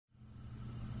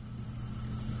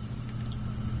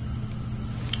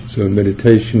So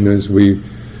meditation, as we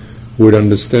would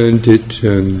understand it,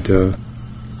 and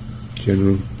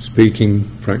general speaking,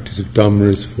 practice of Dhamma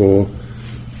is for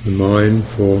the mind,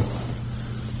 for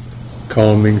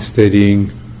calming,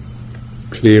 steadying,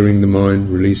 clearing the mind,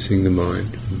 releasing the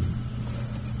mind.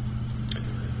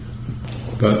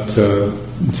 But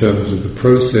in terms of the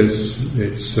process,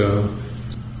 it's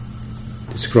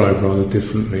described rather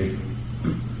differently.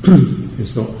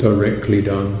 It's not directly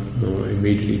done or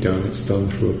immediately done, it's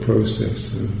done through a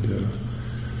process, and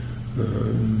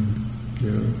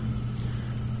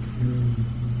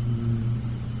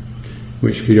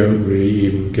which we don't really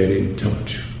even get in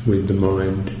touch with the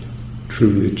mind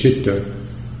through the citta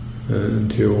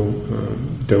until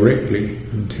directly,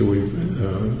 until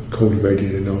we've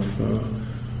cultivated enough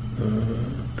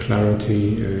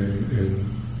clarity and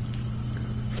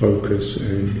focus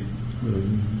and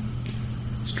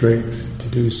strength to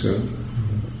do so.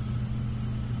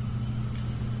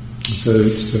 So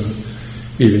it's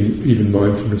even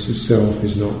mindfulness itself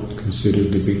is not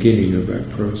considered the beginning of that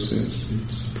process.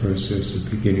 It's a process of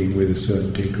beginning with a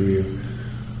certain degree of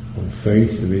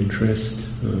faith, of interest,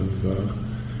 of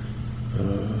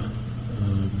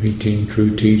meeting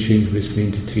true teachings,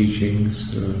 listening to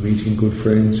teachings, meeting good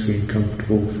friends, feeling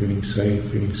comfortable, feeling safe,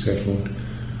 feeling settled,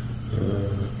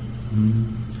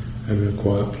 having a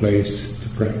quiet place to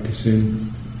practice in.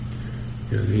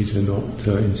 These are not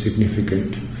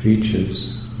insignificant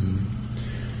features.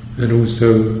 And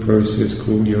also the process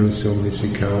called Yoniso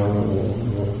Manasikara,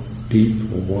 or deep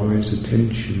or wise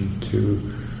attention to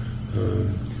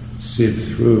sieve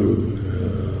through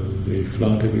the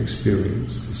flood of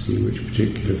experience to see which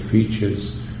particular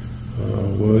features are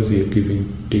worthy of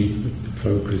giving deep,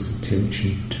 focused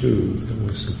attention to, that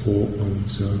will support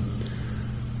one's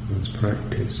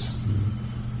practice.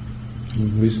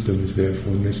 And wisdom is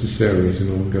therefore necessary as an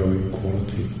ongoing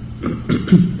quality.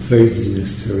 Faith is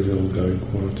necessary as an ongoing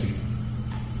quality.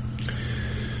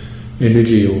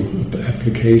 Energy or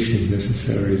application is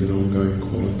necessary as an ongoing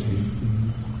quality.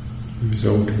 The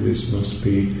result of this must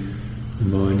be the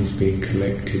mind is being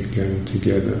collected, gathered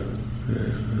together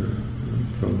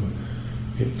from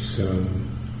its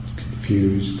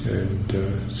confused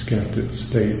and scattered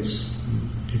states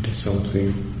into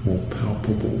something more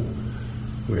palpable,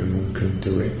 where one can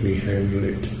directly handle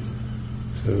it.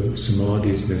 So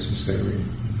samadhi is necessary,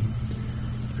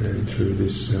 and through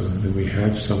this then we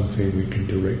have something we can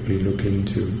directly look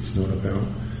into. It's not about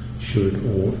should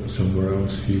or somewhere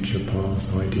else, future,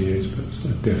 past ideas, but it's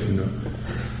a definite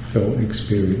felt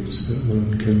experience that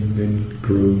one can then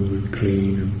groom and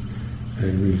clean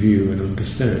and review and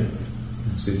understand.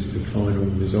 This is the final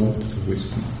result of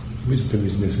wisdom. Wisdom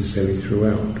is necessary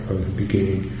throughout, both the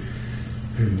beginning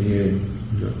and the end.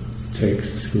 It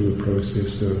takes us through a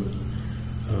process of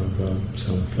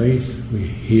some faith. We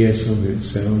hear something that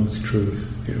sounds truth.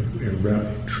 It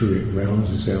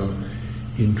rouses our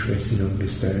interest in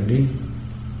understanding.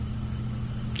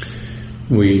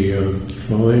 We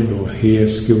find or hear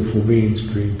skillful means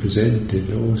being presented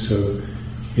that also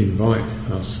invite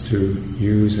us to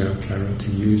use our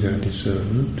clarity, use our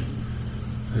discernment,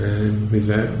 and with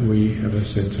that we have a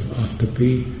sense of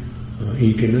atapi,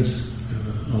 eagerness,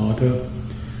 ardour,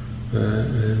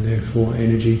 and therefore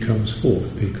energy comes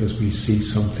forth because we see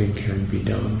something can be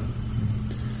done.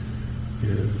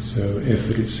 So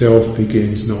effort itself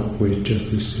begins not with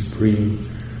just the supreme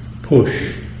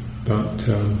push, but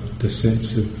the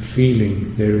sense of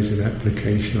feeling there is an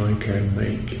application I can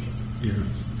make.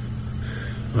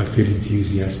 I feel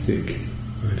enthusiastic,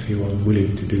 I feel I'm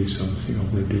willing to do something, I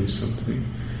want to do something.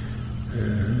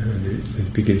 And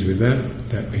it begins with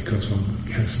that because one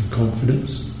has some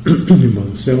confidence in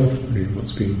oneself and in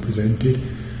what's being presented.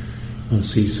 One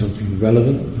sees something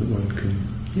relevant that one can,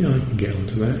 I can get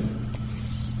onto that.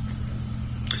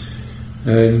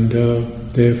 And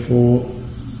therefore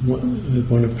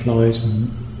one applies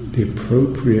the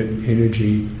appropriate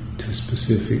energy to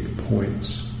specific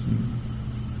points.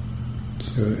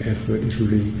 So effort is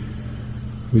really,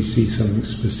 we see something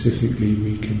specifically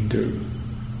we can do.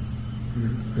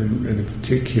 And in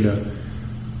particular,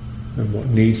 and what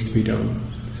needs to be done.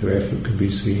 So effort can be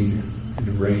seen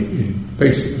in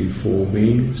basically four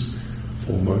means,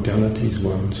 four modalities.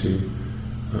 One, to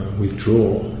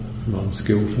withdraw from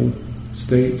unskillful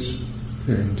states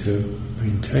and to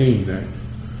maintain that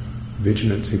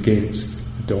vigilance against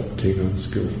adopting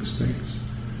unskillful states.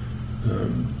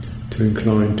 To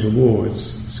incline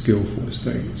towards skillful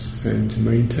states and to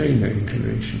maintain that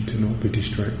inclination, to not be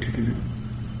distracted in it.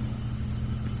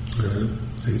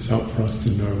 And it's up for us to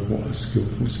know what are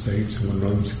skillful states and what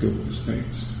are unskillful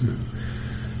states,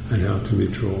 and how to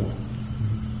withdraw.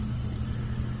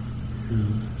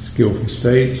 Skillful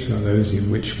states are those in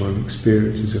which one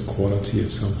experiences a quality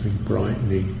of something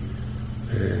brightening,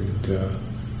 and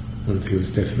one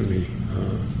feels definitely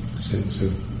a sense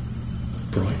of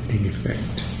brightening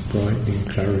effect, brightening,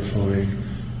 clarifying,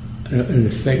 an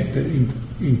effect that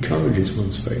encourages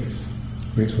one's faith,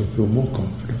 makes one feel more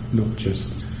confident, not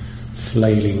just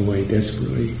flailing away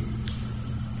desperately,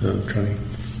 trying to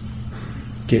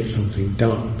get something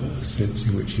done, but a sense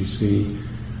in which you see,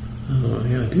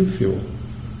 I do feel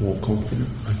more confident.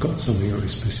 I've got something I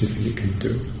specifically can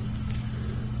do.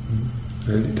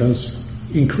 And it does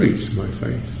increase my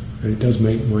faith, and it does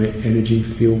make my energy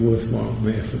feel worthwhile,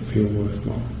 my effort feel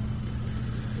worthwhile.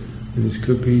 And this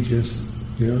could be just,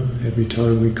 every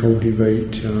time we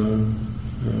cultivate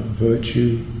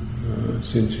virtue,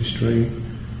 sense restraint,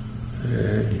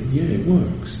 and it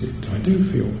works. I do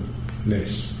feel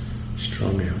less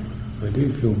strung out. I do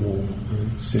feel more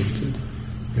centered.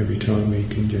 Every time we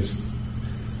can just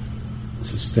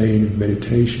sustain a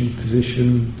meditation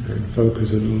position and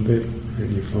focus a little bit,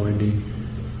 and you're finding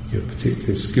your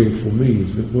particular skillful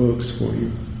means that works for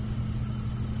you,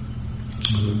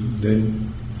 then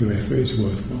your effort is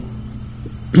worthwhile.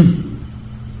 And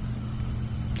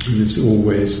it's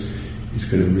always is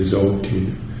going to result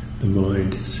in the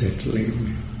mind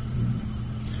settling,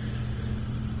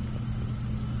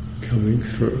 coming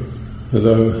through.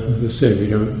 Although, as I said, we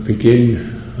don't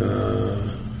begin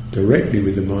directly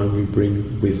with the mind, we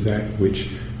bring with that which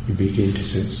we begin to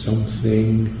sense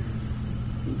something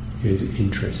is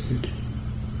interested.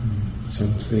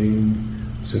 Something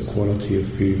is a quality of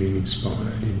feeling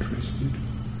inspired, interested.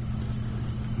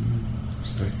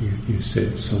 It's like you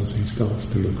sense something starts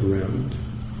to look around.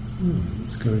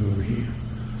 What's going on here?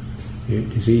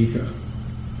 It is eager,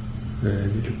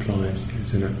 and it applies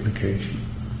as an application.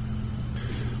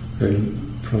 And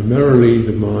primarily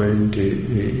the mind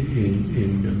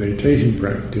in a meditation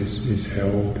practice is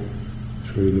held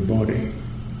through the body.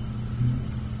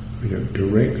 We don't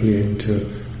directly enter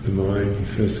the mind.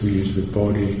 First we use the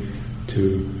body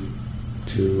to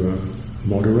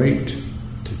moderate,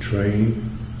 to train,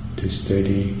 to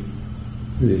steady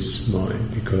this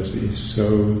mind, because it is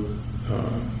so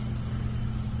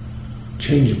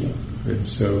changeable and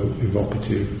so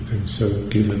evocative and so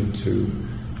given to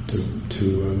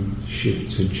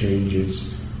shifts and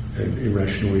changes and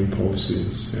irrational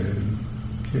impulses, and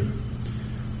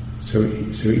so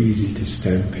easy to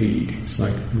stampede. It's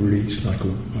like like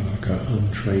an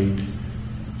untrained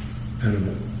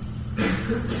animal.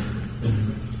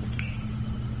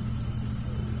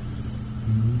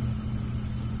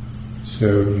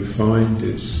 So you find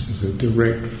this as a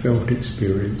direct felt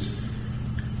experience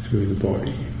through the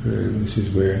body, and this is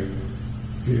where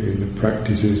in the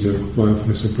practices of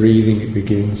mindfulness of breathing it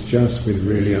begins just with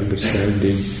really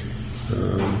understanding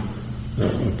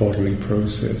a bodily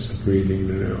process of breathing in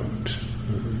and out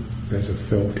as a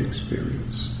felt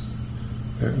experience,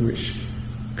 that which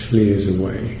clears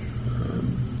away,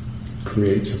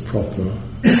 creates a proper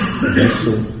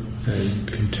vessel and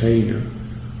container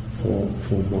for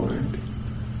mind.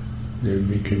 Then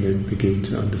we can then begin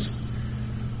to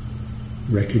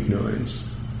recognize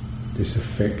this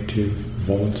affective,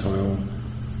 volatile,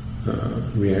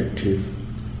 reactive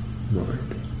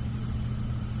mind.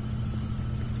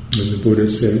 And the Buddha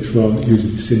said, it's rather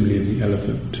using the simile of the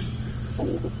elephant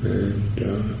and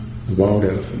the wild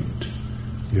elephant.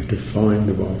 You have to find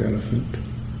the wild elephant,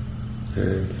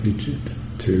 and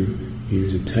to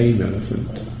use a tame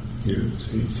elephant.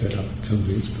 So you set up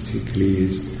something that particularly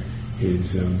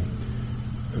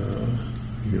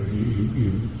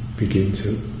you begin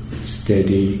to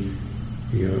steady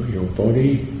your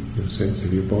body, your sense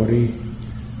of your body,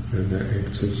 and that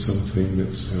acts as something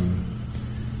that's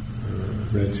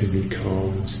relatively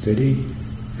calm and steady,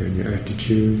 and your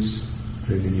attitudes,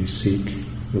 and then you seek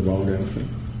the wild elephant.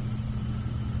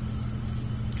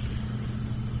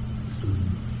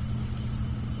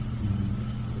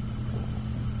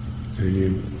 And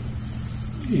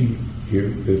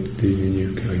then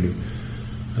you kind of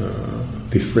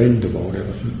befriend the wild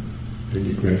elephant, and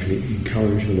you gradually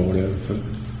encourage the wild elephant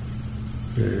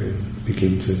and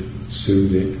begin to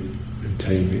soothe it and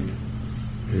tame it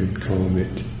and calm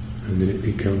it, and then it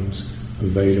becomes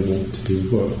available to do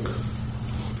work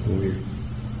for you.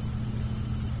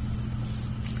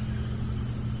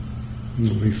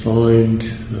 And we find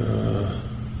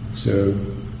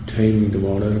taming the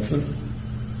wild elephant.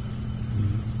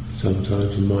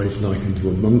 Sometimes the mind is likened to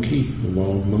a monkey, a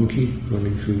wild monkey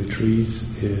running through the trees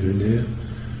here and there.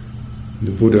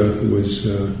 The Buddha, who was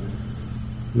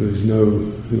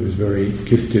very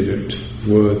gifted at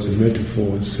words and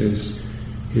metaphors, says,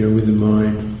 with the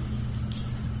mind,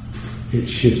 it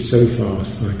shifts so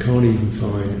fast, I can't even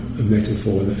find a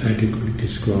metaphor that adequately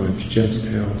describes just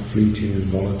how fleeting and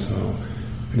volatile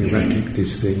and erratic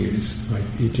this thing is.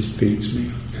 It just beats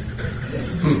me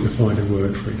to find a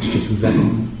word for it. It's just that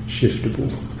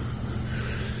shiftable.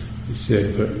 It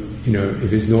said, but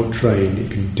if it's not trained,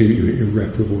 it can do you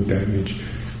irreparable damage.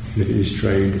 And if it is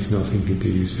trained, it's nothing can do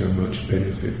you so much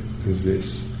benefit as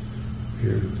this.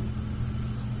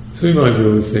 So you might be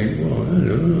able to think, well, I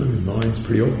don't know, mind's a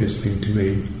pretty obvious thing to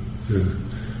me.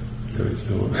 No, it's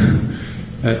not.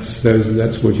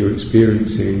 That's what you're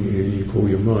experiencing. You call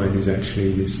your mind is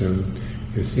actually this.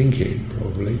 You're thinking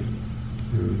probably,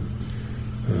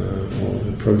 or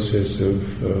the process of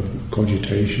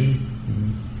cogitation,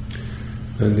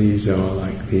 and these are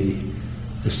like the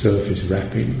surface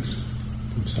wrappings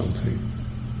of something.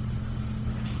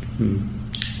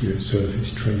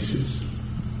 Surface traces.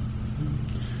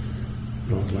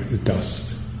 Not like the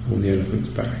dust on the elephant's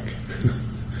back.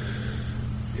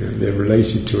 They're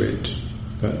related to it,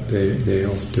 but they're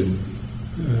often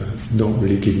not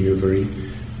really giving you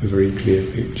a very clear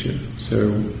picture. So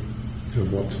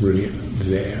of what's really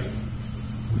there.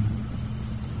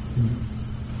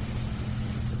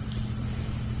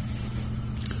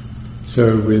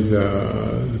 So with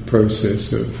the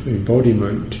process of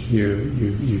embodiment,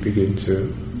 you begin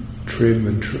to trim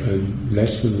and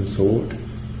lessen the thought.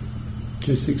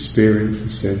 Just experience the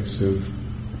sense of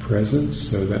presence.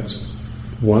 So that's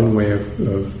one way of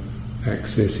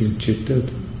accessing citta.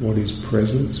 What is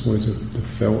presence? What is the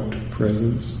felt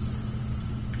presence?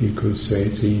 You could say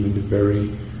it's even the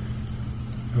very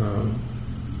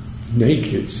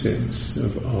naked sense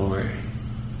of I.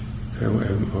 How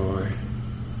am I?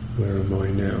 Where am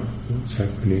I now? What's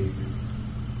happening?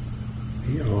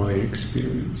 The I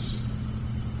experience.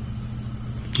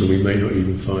 And we may not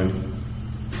even find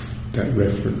that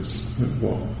reference at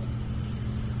what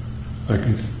I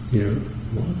can,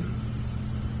 what?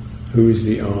 Who is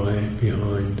the I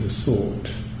behind the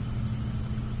thought,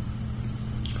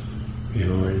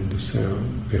 behind the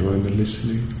sound, behind the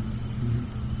listening?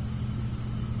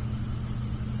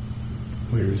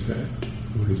 Where is that?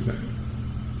 What is that?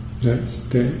 That's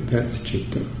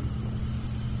citta.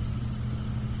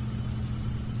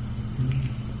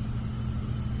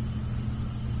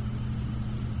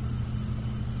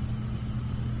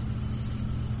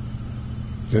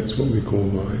 That's what we call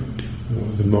mind, or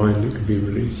the mind that can be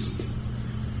released.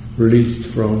 Released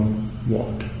from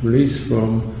what? Released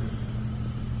from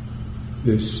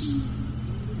this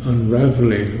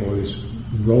unraveling or this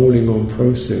rolling on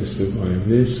process of I am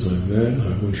this, I am that,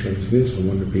 I wish I was this, I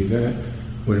want to be that,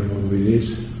 when I want to be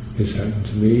this happened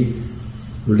to me.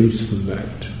 Release from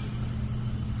that.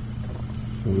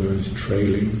 All those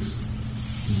trailings.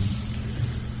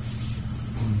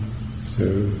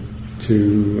 So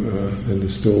and the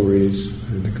stories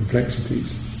and the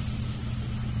complexities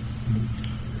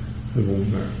of all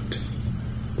that.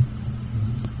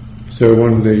 So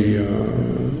one of the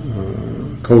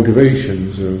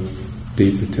cultivations of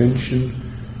deep attention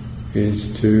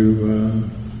is to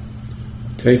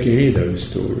take any of those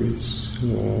stories,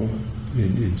 or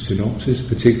in synopsis,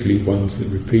 particularly ones that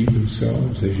repeat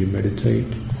themselves as you meditate.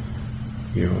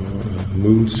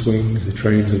 Mood swings, the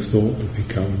trains of thought that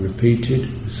become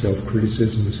repeated.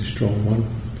 Self-criticism is a strong one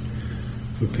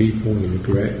for people, the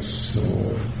regrets,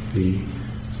 or the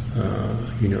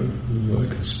what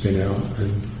can spin out,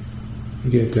 and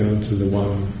you get down to the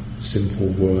one simple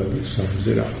word that sums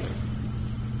it up: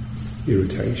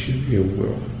 irritation, ill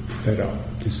will, fed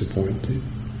up, disappointed,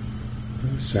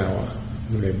 sour,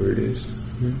 whatever it is.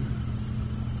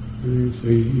 So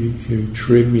you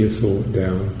trim your thought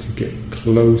down to get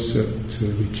closer to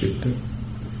the citta,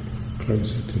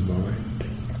 closer to mind,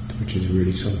 which is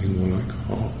really something more like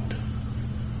heart.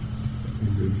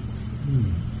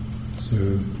 So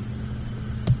you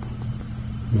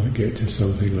might get to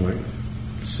something like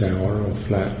sour or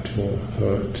flat or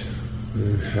hurt.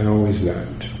 And how is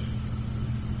that?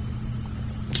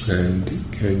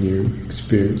 And can you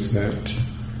experience that?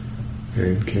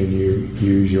 And can you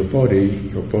use your body,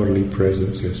 your bodily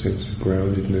presence, your sense of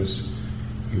groundedness,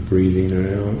 your breathing in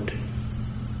and out,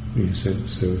 your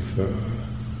sense of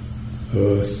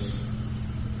earth,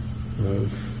 of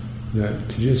that,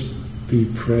 to just be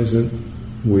present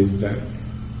with that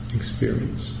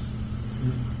experience.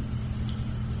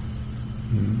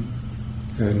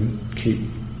 And keep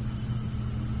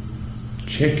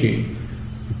checking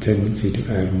the tendency to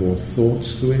add more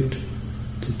thoughts to it,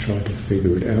 to try to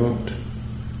figure it out,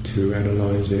 to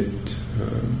analyze it,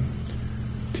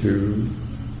 to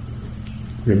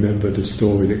remember the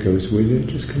story that goes with it.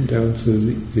 Just come down to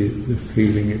the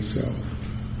feeling itself.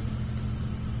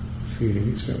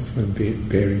 feeling itself and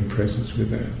bearing presence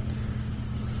with that.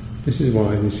 This is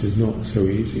why this is not so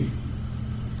easy,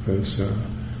 because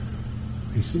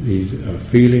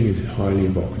feeling is highly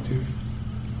evocative,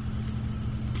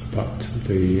 but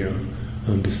the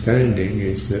understanding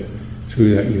is that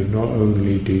through that you not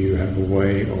only do you have a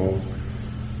way of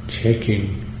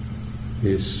checking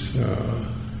this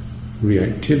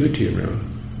reactivity around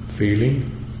feeling,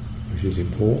 which is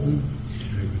important,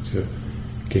 you're able to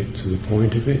get to the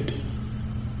point of it.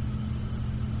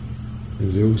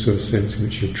 There's also a sense in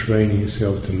which you're training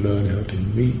yourself to learn how to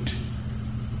meet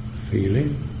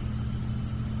feeling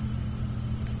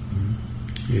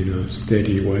in a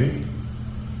steady way,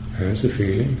 as a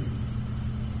feeling.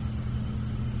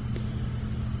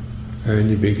 And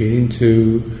you're beginning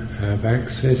to have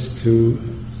access to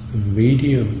a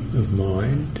medium of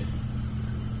mind,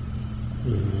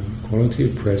 quality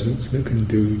of presence that can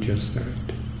do just that.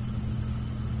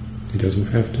 It doesn't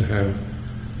have to have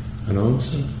an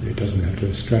answer, it doesn't have to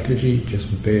have a strategy, it just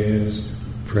bears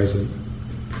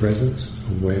presence,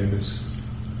 awareness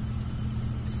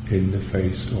in the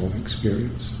face of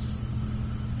experience,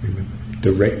 in the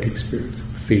direct experience,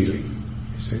 feeling,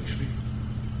 essentially.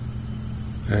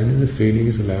 And the feeling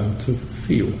is allowed to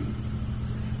feel.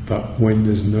 But when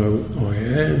there's no I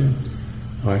am,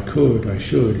 I could, I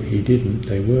should, he didn't,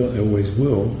 they always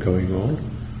will going on,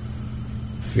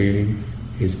 feeling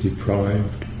is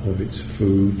deprived of its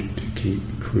food to keep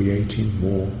creating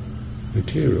more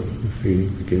material. The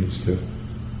feeling begins to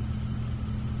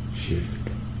shift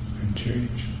and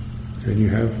change. And you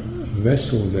have a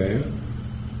vessel there,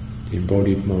 the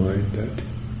embodied mind that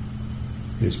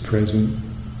is present,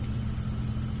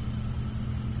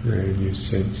 and you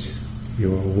sense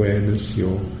your awareness,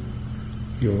 you're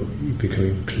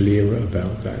becoming clearer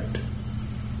about that.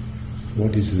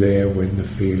 What is there when the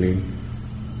feeling,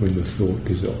 when the thought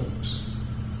dissolves?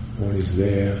 What is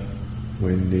there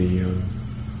when the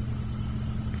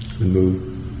mood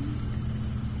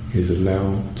is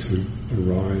allowed to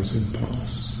arise and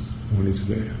pass? What is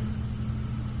there?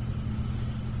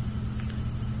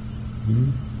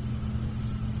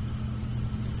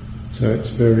 So it's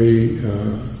very,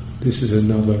 this is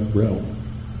another realm.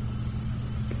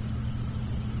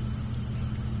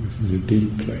 This is a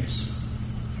deep place.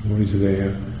 What is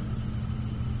there?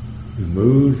 The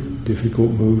mood,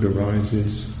 difficult mood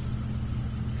arises,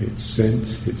 it's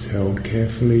sensed, it's held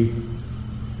carefully.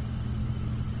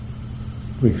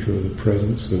 We feel the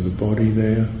presence of the body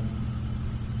there,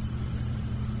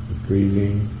 the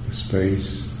breathing, the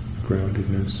space, the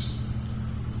groundedness.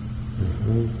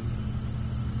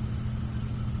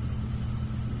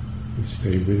 You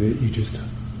stay with it, you just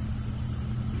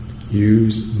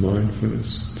use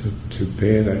mindfulness to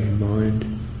bear that in mind.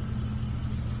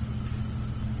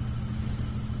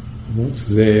 What's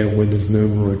there when there's no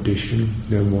more addition,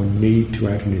 no more need to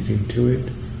add anything to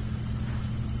it?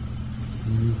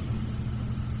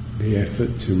 The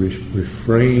effort to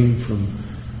refrain from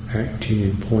acting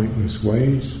in pointless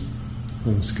ways,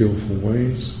 unskillful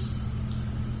ways.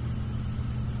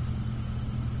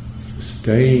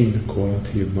 Sustain the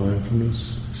quality of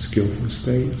mindfulness, skillful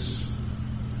states.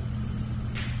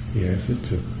 The effort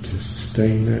to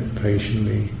sustain that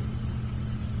patiently.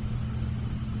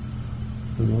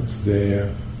 And what's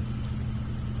there,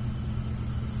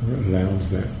 what allows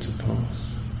that to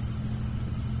pass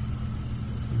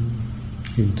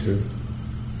into,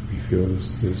 we feel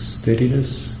there's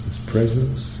steadiness, there's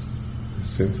presence, there's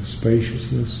a sense of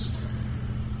spaciousness.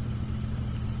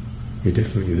 You're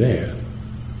definitely there.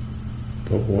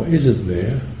 But what isn't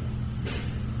there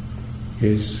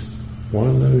is one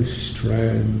of those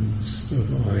strands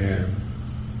of I am,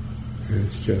 and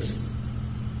it's just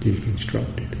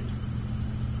deconstructed.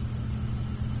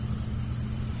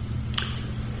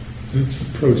 That's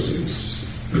the process.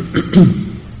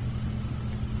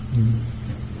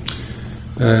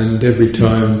 And every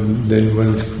time then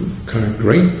one's kind of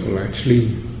grateful actually,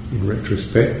 in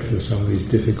retrospect, for some of these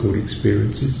difficult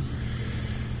experiences.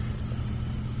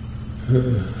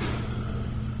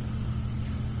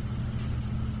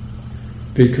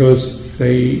 Because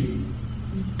they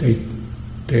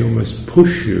almost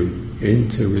push you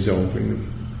into resolving them.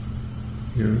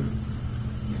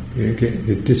 You get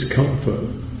the discomfort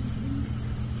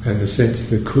and the sense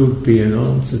there could be an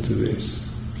answer to this.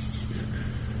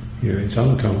 It's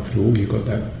uncomfortable, you've got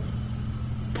that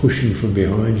pushing from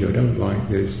behind you, I don't like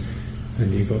this,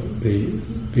 and you've got the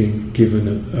being given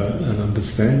an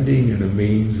understanding and a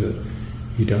means that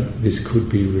this could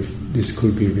be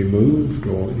removed,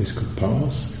 or this could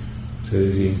pass. So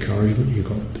there's the encouragement, you've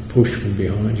got the push from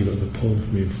behind, you've got the pull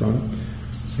from in front.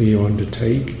 So you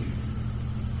undertake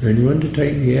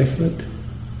the effort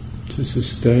to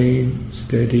sustain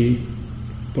steady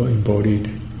but embodied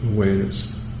awareness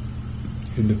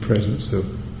in the presence of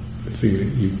the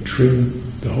feeling. You trim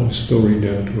the whole story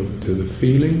down to the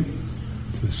feeling,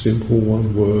 to the simple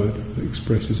one word that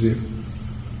expresses it,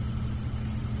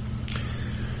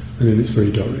 and then it's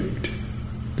very direct.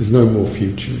 There's no more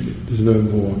future in it. There's no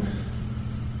more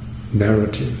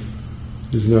narrative.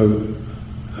 There's no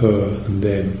her and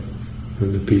them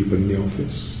and the people in the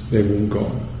office. They've all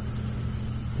gone.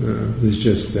 There's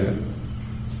just that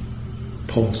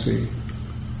pulsing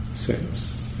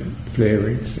sense, that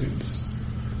flaring sense.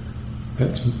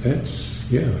 That's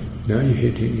now you're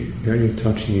hitting it. Now you're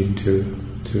touching into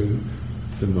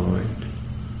the mind,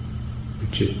 the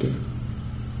citta.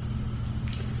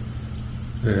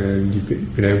 And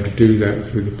you've been able to do that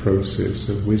through the process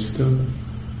of wisdom,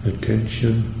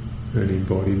 attention and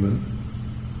embodiment.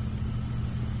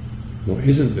 What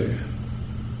isn't there?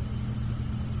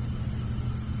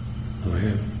 I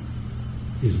am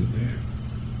isn't there.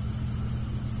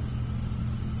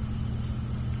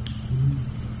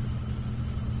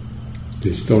 The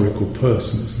historical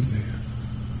person isn't there.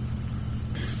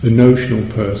 The notional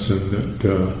person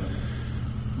that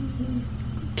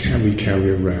we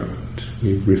carry around,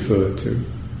 we refer to,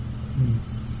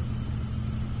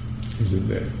 isn't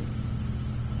there.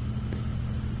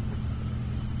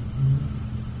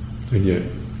 And yet,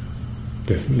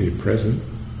 definitely present,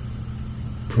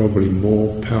 probably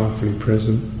more powerfully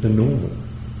present than normal.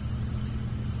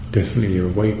 Definitely you're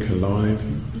awake, alive,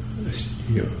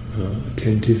 you're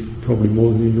attentive, probably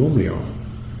more than you normally are.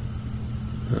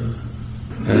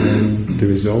 And the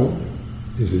result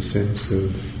is a sense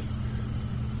of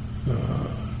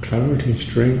clarity and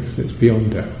strength that's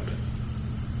beyond doubt.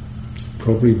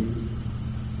 Probably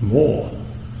more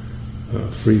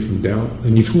free from doubt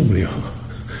than you normally are.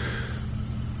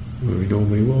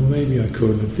 Well, maybe I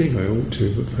could, I think I ought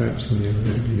to, but perhaps on the other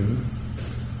hand,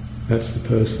 that's the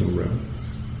personal realm.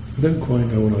 I don't quite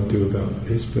know what I'll do about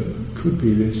this, but it could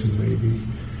be this, and maybe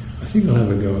I think I'll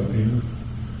have a go at it,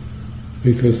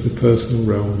 because the personal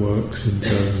realm works in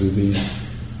terms of these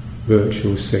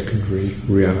virtual secondary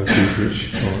realities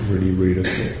which aren't really real at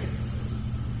all.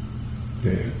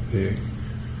 They're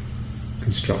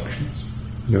constructions,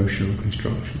 notional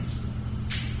constructions.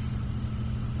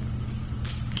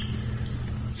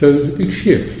 So there's a big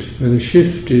shift, and the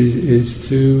shift is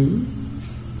to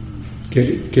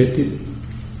get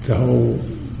the whole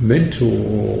mental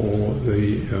or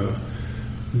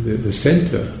the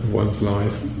centre of one's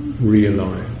life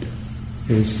realigned.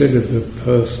 And instead of the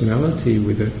personality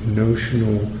with a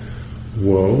notional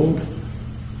world,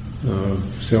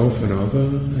 self and other,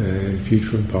 and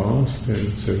future and past,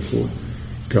 and so forth,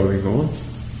 going on,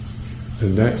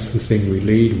 and that's the thing we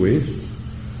lead with.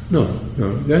 No,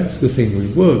 that's the thing we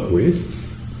work with.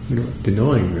 We're not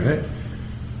denying that.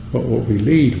 But what we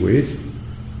lead with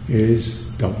is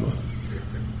Dhamma.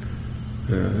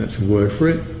 That's a word for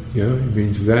it. It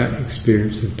means that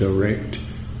experience of direct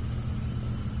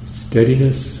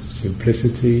steadiness,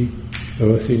 simplicity,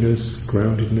 earthiness,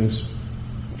 groundedness,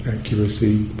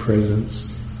 accuracy, presence,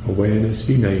 awareness,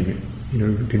 you name it.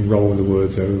 You can roll the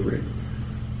words over it.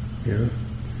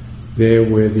 There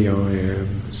where the I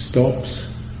am stops,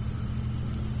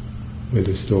 where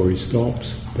the story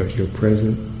stops, but you're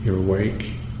present, you're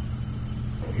awake,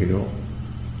 you're not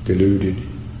deluded,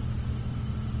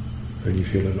 and you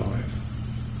feel alive.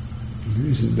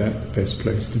 Isn't that the best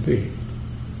place to be?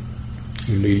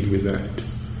 You lead with that.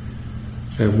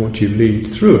 And what you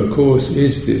lead through, of course,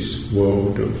 is this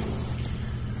world of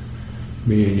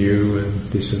me and you and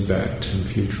this and that and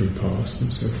future and past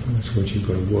and so forth. That's what you've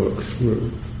got to work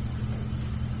through.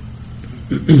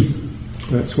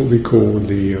 That's what we call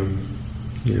the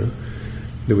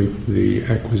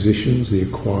acquisitions, the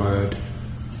acquired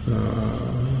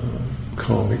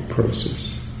karmic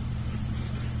process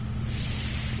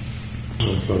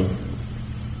of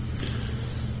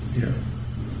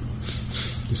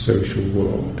the social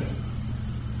world.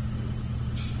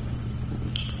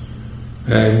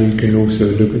 And you can also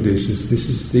look at this as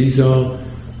these are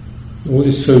all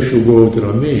this social world that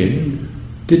I'm in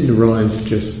didn't arise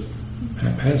just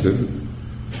haphazard.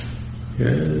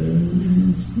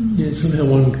 Somehow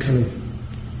one kind of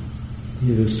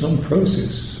there's some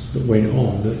process that went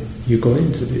on that you got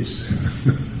into this.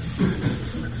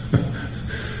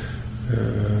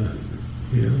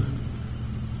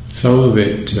 Some of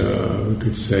it we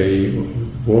could say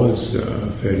was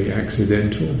fairly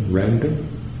accidental, random.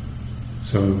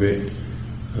 Some of it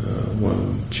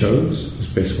one chose as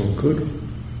best one could,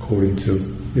 according to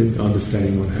the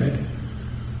understanding one had.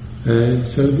 And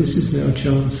so this is now a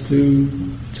chance to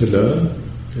learn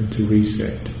and to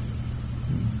reset.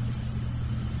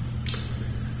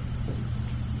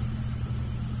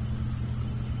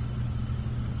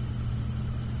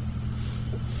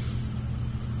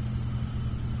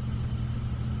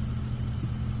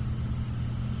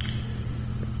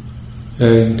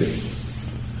 And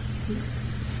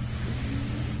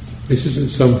this isn't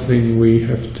something we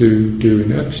have to do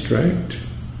in abstract.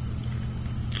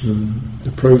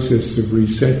 The process of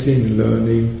resetting,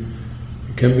 learning,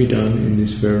 can be done in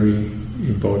this very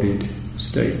embodied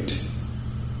state.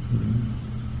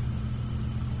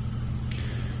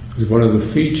 Because one of the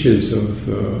features of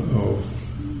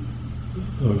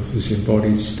this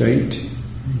embodied state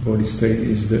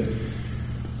is that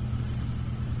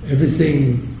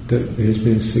everything that there's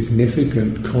been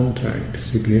significant contact,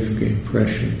 significant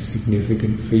impression,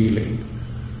 significant feeling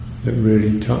that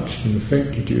really touched and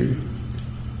affected you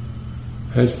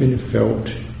has been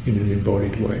felt in an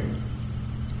embodied way.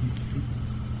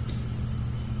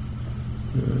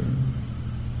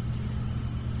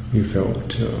 You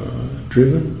felt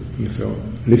driven, you felt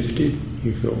lifted,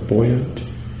 you felt buoyant,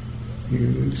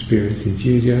 you experienced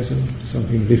enthusiasm,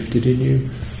 something lifted in you,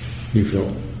 you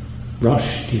felt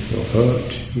rushed, you felt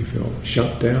hurt, you felt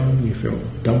shut down, you felt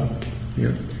dumped.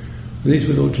 Yeah. These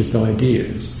were not just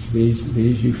ideas, these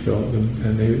you felt them,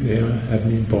 and they have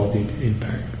an embodied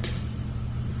impact.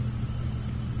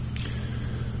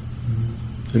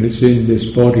 And it's in this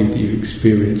body that you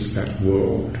experience that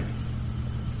world.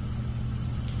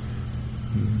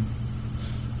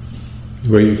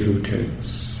 Where you feel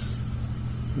tense.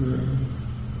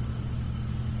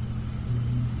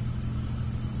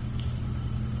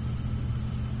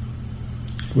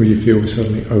 Where you feel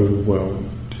suddenly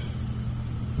overwhelmed.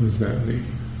 What does that mean?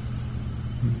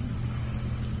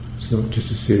 It's not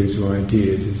just a series of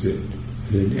ideas, is it?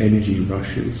 Then energy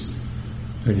rushes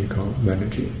and you can't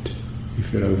manage it. You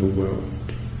feel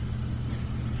overwhelmed.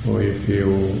 Or you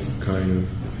feel kind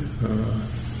of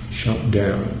shut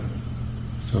down.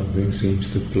 Something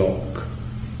seems to block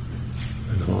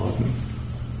and harden.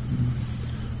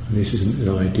 And this isn't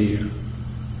an idea.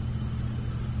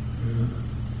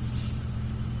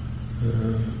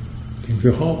 You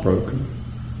feel heartbroken.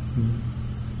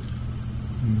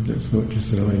 That's not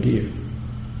just an idea.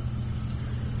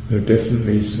 There are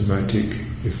definitely somatic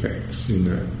effects in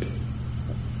that.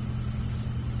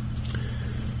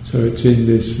 So it's in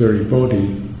this very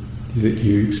body that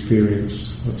you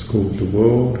experience what's called the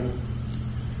world,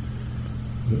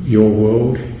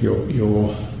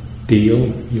 your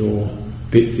deal, your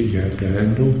bit that you have to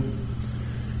handle,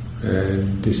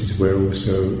 and this is where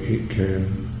also it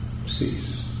can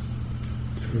cease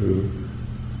through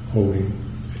holding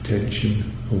attention,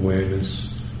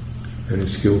 awareness, and a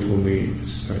skillful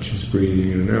means such as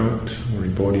breathing in and out or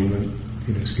embodiment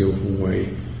in a skillful way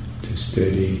to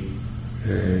steady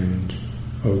and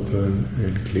open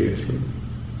and clear through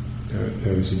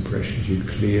those impressions. You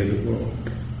clear the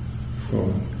world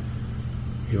from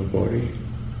your body.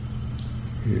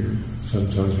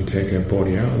 Sometimes we take our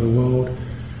body out of the world.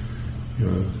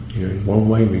 In one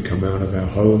way we come out of our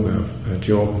home, our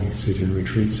job, we sit in a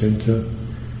retreat centre.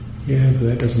 Yeah, but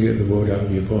that doesn't get the world out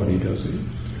of your body, does it?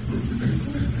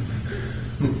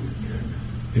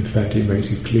 In fact, it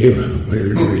makes it clearer where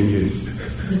it really is.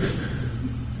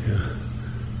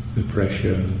 The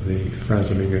pressure, the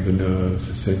frazzling of the nerves,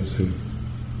 the sense of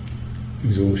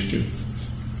exhaustion.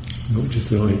 Not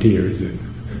just an idea, is it?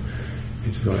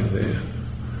 It's right there.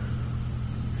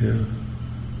 Yeah.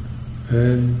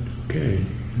 And okay.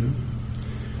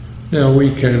 Now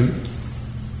we can.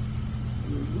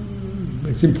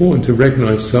 It's important to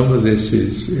recognise some of this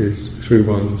is through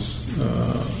one's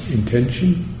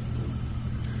intention,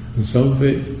 and some of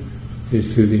it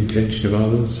is through the intention of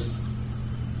others,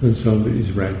 and some of it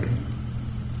is random.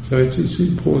 So it's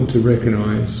important to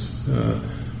recognise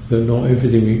that not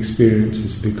everything we experience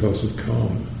is because of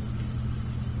karma.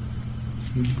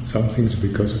 Some things are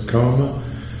because of karma,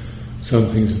 some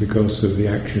things are because of the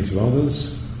actions of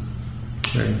others,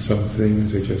 and some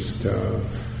things are just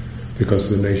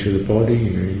because of the nature of the body.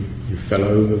 You fell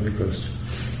over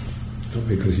not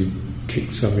because you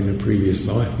kicked some in a previous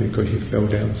life, because you fell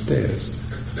downstairs.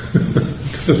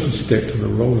 Because you stepped on a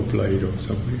rollerblade or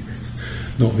something,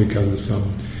 not because of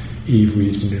some evil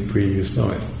you did in a previous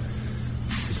life.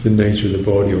 It's the nature of the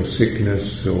body, or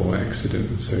sickness, or accident,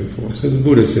 and so forth. So the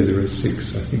Buddha said there are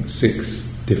six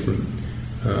different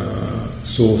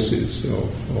sources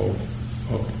of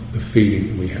the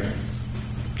feeling we have.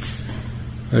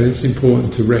 And it's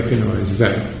important to recognise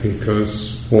that,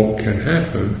 because what can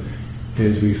happen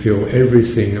is we feel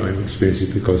everything I'm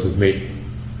experiencing because of me.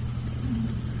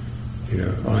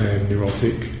 I am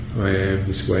neurotic, I am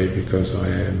this way because I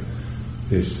am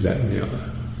this, that and the other.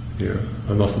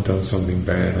 I must have done something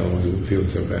bad, otherwise it wouldn't feel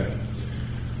so bad.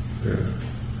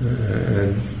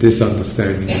 And this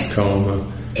understanding of karma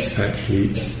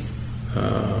actually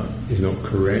is not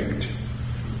correct.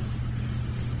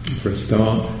 For a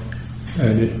start,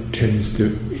 and it tends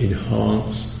to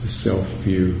enhance the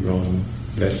self-view rather than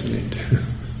lessen it.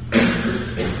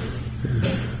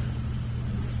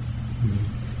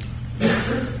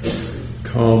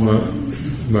 Karma,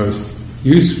 most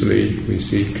usefully, we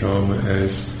see karma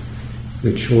as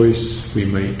the choice we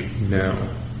make now.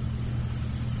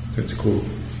 That's called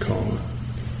karma.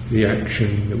 The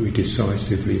action that we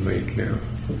decisively make now.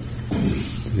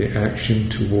 The action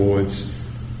towards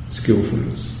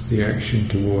skillfulness. The action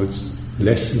towards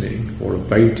lessening or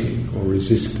abating or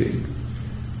resisting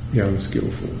the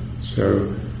unskillful.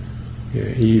 So,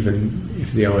 even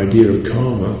if the idea of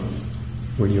karma,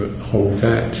 when you hold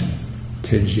that,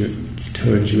 turns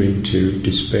you into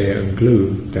despair and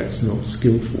gloom, that's not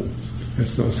skillful.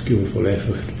 That's not a skillful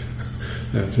effort.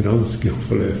 That's an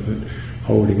unskillful effort.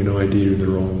 Holding an idea in the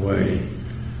wrong way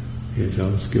is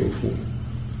unskillful,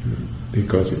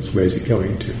 because where's it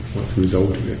going to? What's the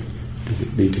result of it? Does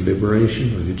it lead to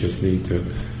liberation, or does it just lead to,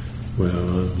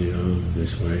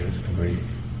 this way, that's the way,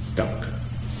 stuck?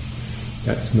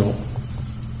 That's not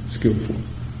skillful.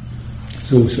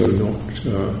 It's also not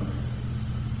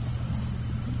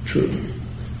true.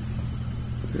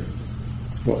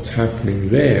 What's happening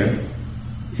there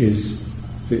is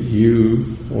that you,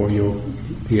 or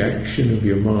the action of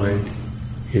your mind,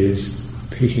 is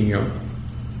picking up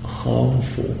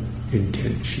harmful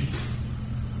intention.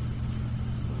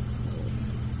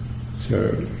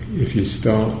 So if you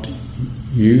start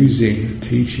using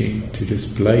teaching to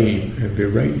just blame and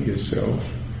berate yourself,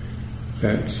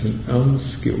 that's an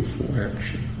unskillful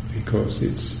action, because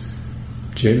it's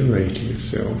generating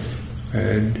yourself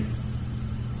and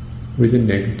with a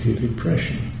negative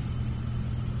impression.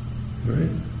 Right?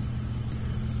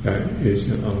 That is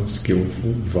an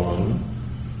unskillful, violent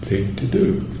thing to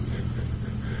do.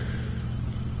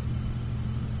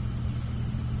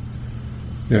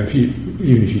 Now,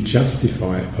 even if you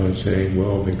justify it by saying,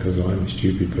 well, because I'm a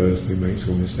stupid person who makes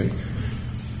all mistakes,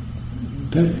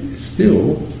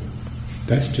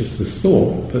 that's just the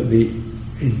thought, but the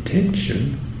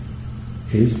intention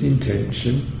is the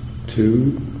intention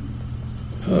to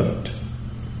hurt.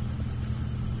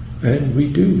 And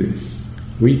we do this.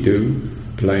 We do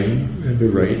blame and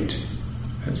berate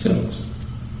ourselves.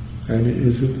 And it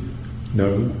is of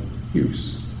no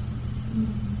use.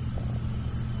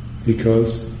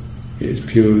 Because it is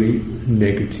purely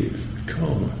negative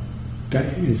karma.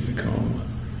 That is the karma.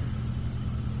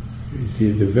 It's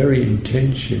the very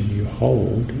intention you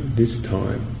hold at this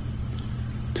time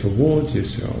towards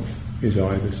yourself is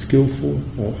either skillful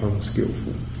or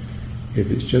unskillful. If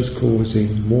it's just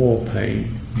causing more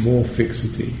pain, more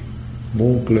fixity,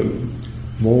 more gloom,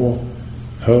 more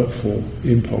hurtful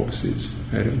impulses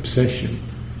and obsession,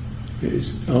 it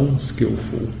is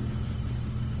unskillful.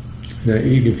 Now,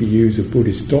 even if you use a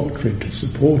Buddhist doctrine to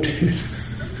support it,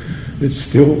 it's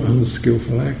still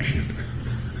unskillful action.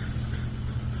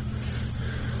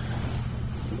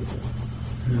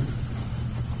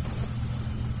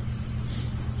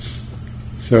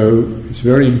 So it's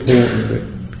very important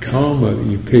that karma that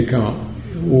you pick up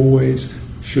always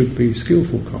should be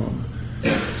skillful karma.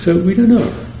 So we don't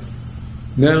know.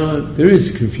 Now there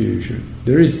is confusion,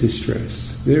 there is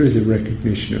distress, there is a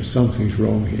recognition of something's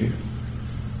wrong here.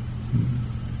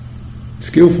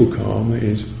 Skillful karma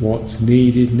is what's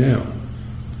needed now.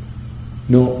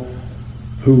 Not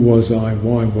who was I,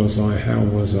 why was I, how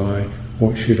was I,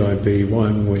 what should I be, why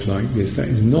I'm always like this. That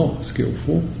is not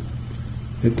skillful.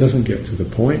 It doesn't get to the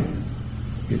point.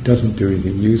 It doesn't do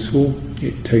anything useful.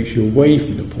 It takes you away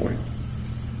from the point.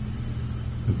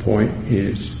 The point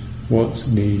is what's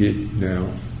needed now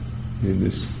in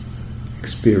this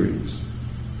experience.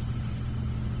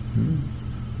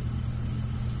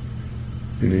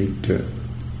 You need to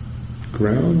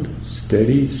ground,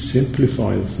 steady,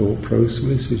 simplify the thought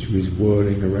process which is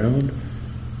whirling around,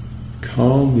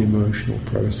 calm the emotional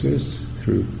process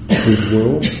through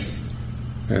goodwill,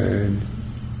 and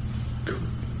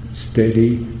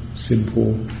steady,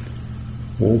 simple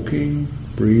walking,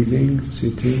 breathing,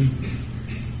 sitting,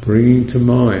 bringing to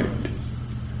mind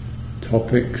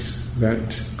topics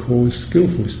that cause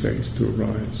skillful states to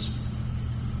arise.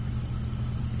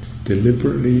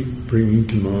 Deliberately bringing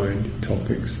to mind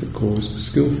topics that cause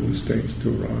skillful states to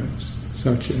arise,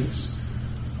 such as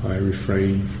I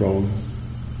refrain from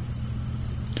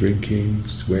drinking,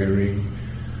 swearing,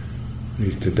 at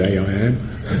least today I am.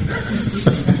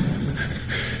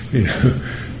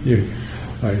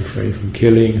 I refrain from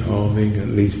killing, harming, at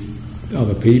least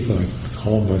other people. I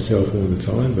harm myself all the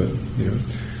time, but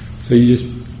so you just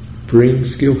bring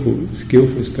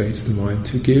skillful states to mind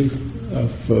to give a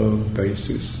firm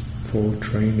basis for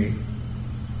training.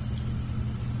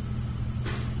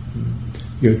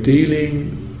 you're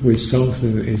dealing with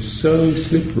something that is so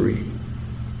slippery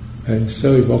and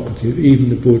so evocative, even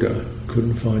the Buddha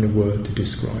couldn't find a word to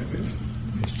describe it.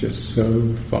 It's just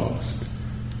so fast.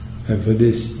 And for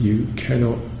this, you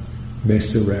cannot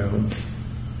mess around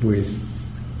with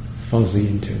fuzzy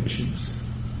intentions,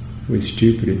 with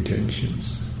stupid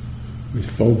intentions, with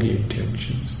foggy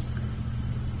intentions,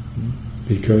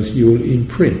 because you'll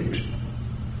imprint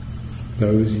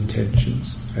those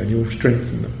intentions and you'll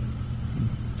strengthen them.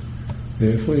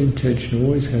 Therefore, the intention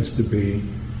always has to be,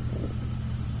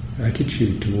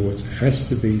 attitude towards it has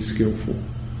to be skillful.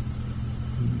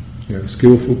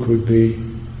 Skillful could be,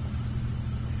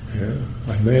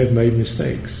 I may have made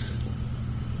mistakes.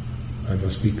 I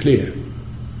must be clear.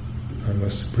 I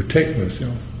must protect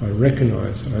myself. I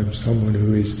recognise I'm someone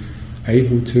who is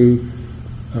able to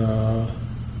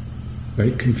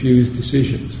make confused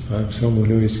decisions. I'm someone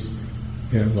who is,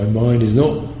 my mind is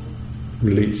not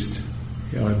released.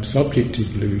 I'm subject to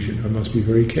delusion. I must be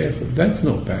very careful. That's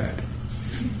not bad.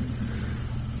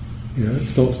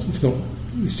 It's not.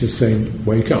 It's just saying,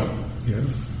 wake up.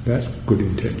 That's good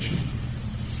intention.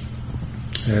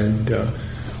 And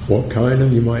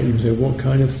you might even say, what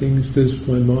kind of things does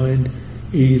my mind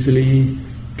easily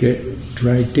get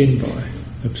dragged in by,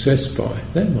 obsessed by?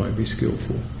 That might be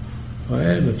skillful. I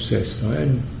am obsessed. I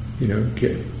am,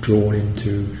 get drawn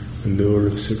into the lure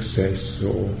of success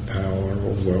or power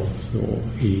or wealth or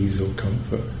ease or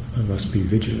comfort. I must be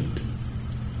vigilant.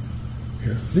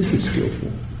 This is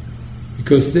skillful.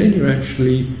 Because then you're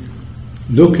actually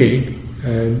looking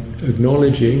and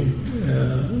acknowledging,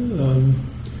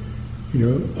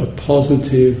 a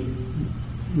positive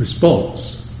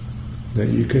response that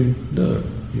you can learn,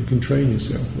 you can train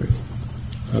yourself with.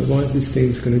 Otherwise, this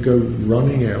thing's going to go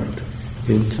running out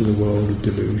into the world of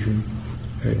delusion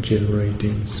and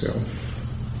generating self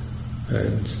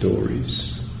and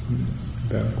stories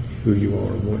about who you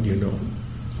are and what you're not.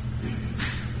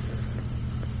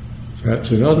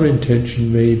 Perhaps another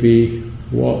intention may be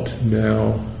what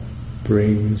now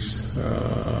brings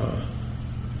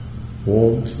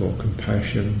warmth or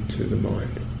compassion to the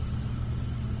mind.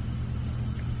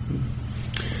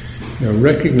 Now,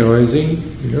 recognizing,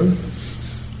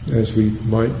 as we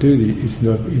might do,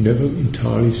 you're never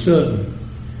entirely certain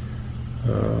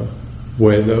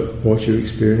whether what you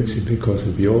experience is because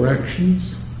of your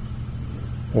actions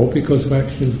or because of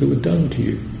actions that were done to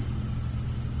you.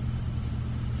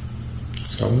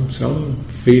 Some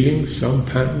feelings, some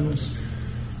patterns,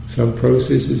 some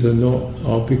processes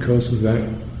are because of that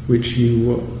which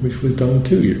was done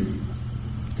to you.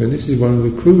 And this is one of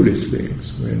the cruelest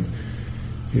things when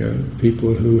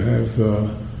people who have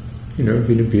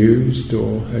been abused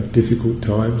or had difficult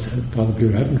times, other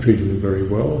people haven't treated them very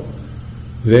well,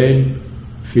 then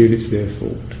feel it's their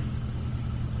fault.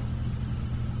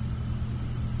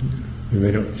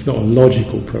 It's not a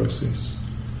logical process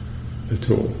at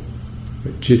all.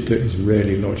 But citta is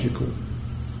rarely logical.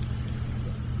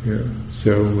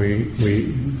 So we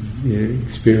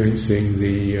experiencing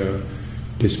the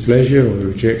displeasure or the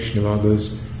rejection of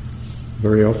others.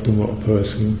 Very often, what a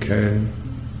person can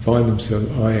find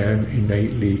themselves, I am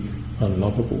innately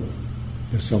unlovable.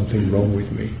 There's something wrong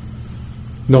with me.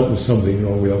 Not there's something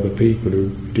wrong with other people who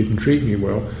didn't treat me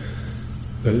well,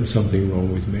 but there's something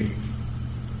wrong with me.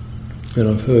 And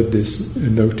I've heard this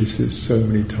and noticed this so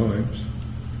many times.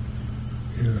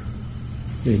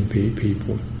 In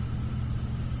people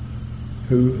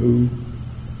who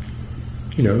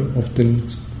often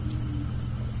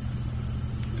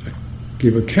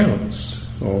give accounts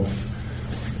of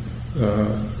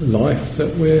life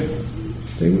that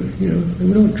they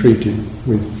were not treated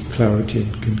with clarity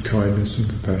and kindness and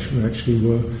compassion. Actually,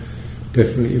 were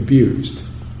definitely abused,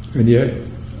 and yet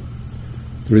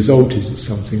the result is there's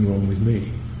something wrong with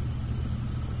me.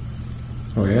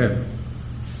 I am.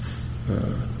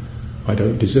 I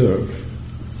don't deserve.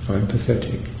 I'm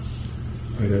pathetic.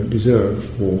 I don't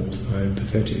deserve warmth. I am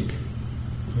pathetic.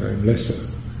 I am lesser.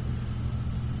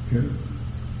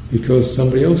 Because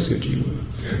somebody else said you were.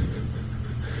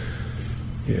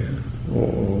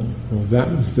 Or that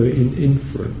was the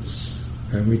inference,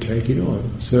 and we take it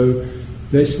on. So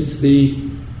this is the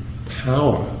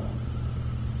power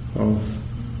of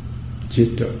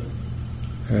citta,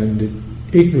 and the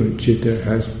ignorant citta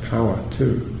has power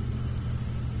too.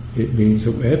 It means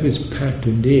that whatever's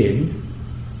patterned in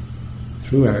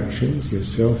through actions,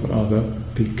 yourself or other,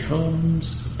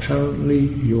 becomes apparently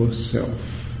yourself.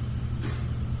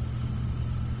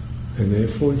 And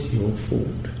therefore it's your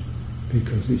fault,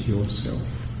 because it's yourself.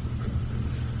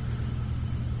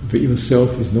 But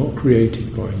yourself is not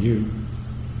created by you.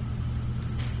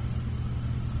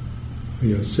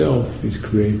 yourself is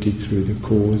created through the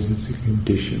causes and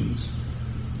conditions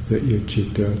that your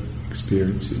citta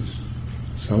experiences.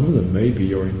 Some of them may be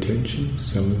your intentions,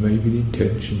 some of them may be the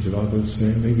intentions of others,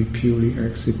 they may be purely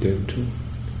accidental.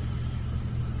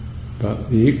 But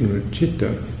the ignorant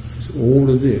citta is all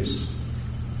of this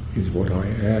is what I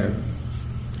am.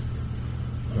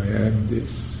 I am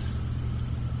this.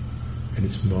 And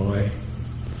it's my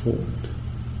fault.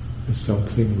 There's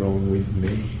something wrong with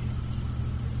me.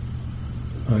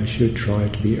 I should try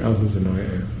to be other than I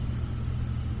am.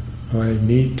 I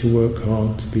need to work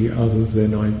hard to be other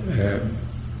than I am.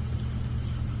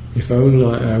 If only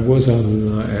I was other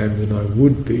than I am, then I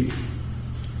would be.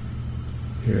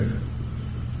 Yeah.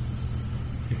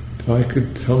 If I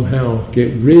could somehow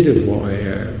get rid of what I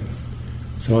am,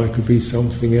 so I could be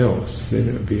something else, then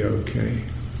it would be okay.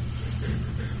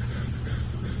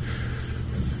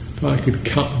 If I could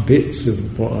cut bits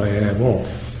of what I am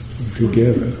off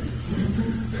together,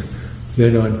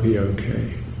 then I'd be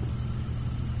okay.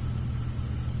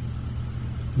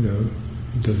 No,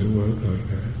 it doesn't work like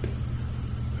that.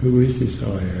 Who is this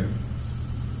I am?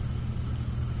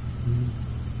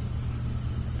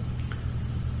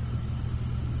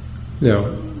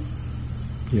 Now,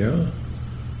 yeah,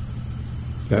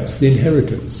 that's the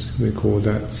inheritance. We call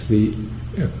that the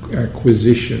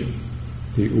acquisition,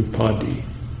 the upadi,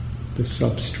 the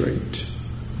substrate.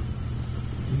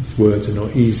 These words are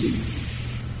not easy.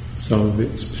 Some of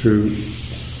it's through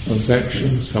one's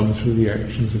actions, some through the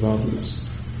actions of others.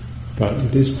 But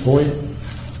at this point,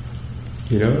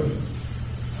 it's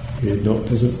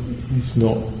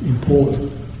not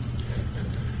important.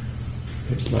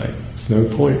 It's like, there's no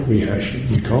point rehashing.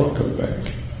 We can't go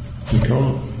back. We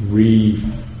can't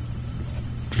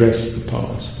redress the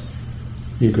past.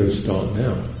 You've got to start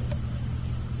now.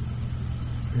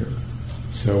 Yeah.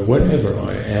 So whatever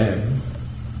I am,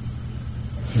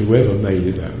 whoever made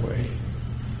it that way,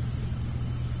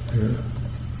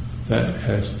 that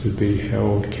has to be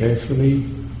held carefully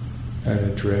and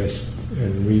addressed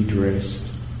and redressed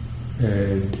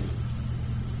and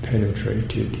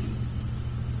penetrated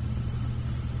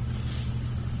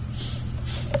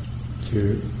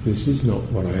to, this is not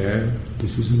what I am,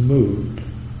 this is a mood,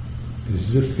 this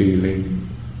is a feeling,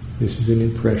 this is an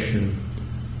impression,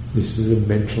 this is a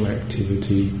mental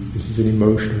activity, this is an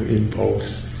emotional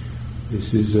impulse,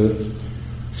 this is a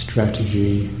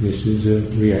strategy, this is a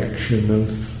reaction of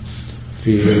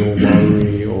fear or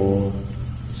worry or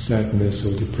sadness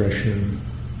or depression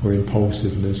or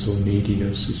impulsiveness or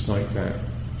neediness. It's like that.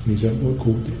 These are what are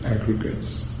called the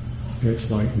aggregates. It's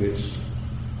like this.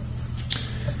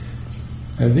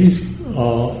 And these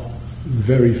are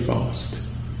very fast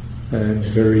and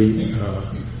very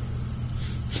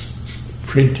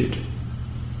printed.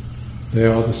 They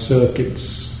are the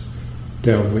circuits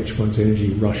down which one's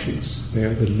energy rushes. They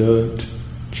are the learnt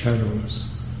channels,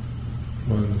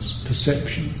 one's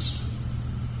perceptions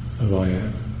of I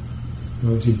am,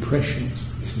 one's impressions,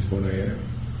 this is what I am.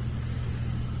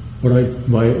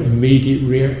 My immediate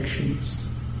reactions,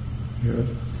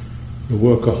 the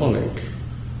workaholic,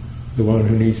 the one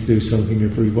who needs to do something for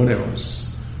everyone else,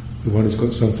 the one who's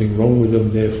got something wrong with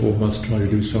them, therefore must try to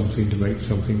do something to make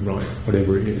something right,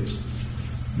 whatever it is.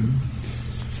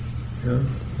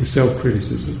 The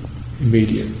self-criticism,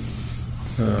 immediate,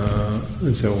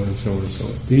 and so on and so on and so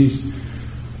on. These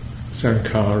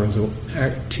sankharas or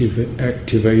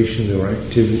activations or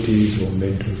activities or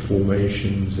mental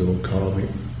formations or karmic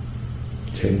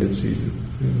tendencies,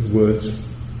 words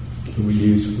that we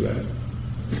use for that.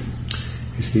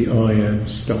 It's the I am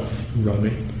stuff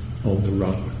running on the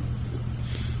run.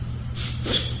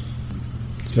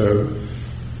 So,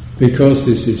 because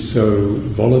this is so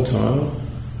volatile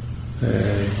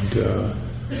and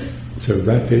so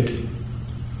rapid,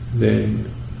 then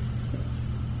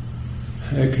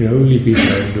it can only be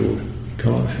handled. You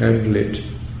can't handle it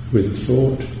with a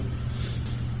thought,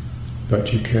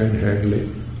 but you can handle it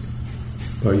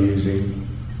by using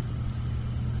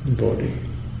the body.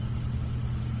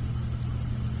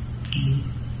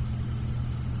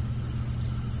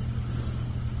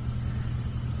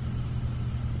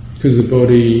 Because the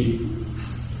body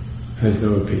has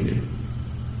no opinion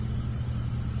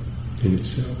in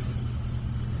itself.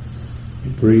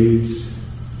 It breathes.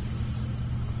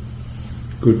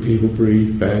 Good people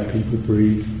breathe, bad people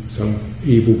breathe. Some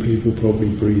evil people probably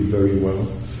breathe very well.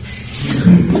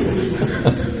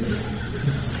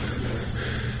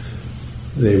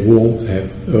 They're warmth, they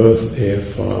have earth, air,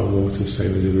 fire, water,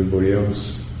 same as everybody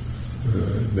else.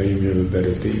 Maybe have a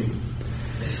better deal.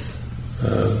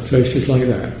 So it's just like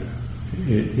that.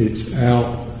 It's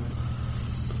out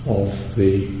of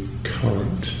the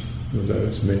current of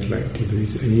those mental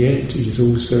activities, and yet it is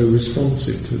also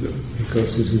responsive to them,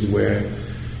 because this is where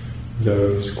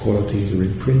those qualities are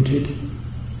imprinted.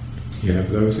 You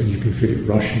have those, and you can feel it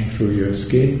rushing through your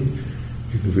skin,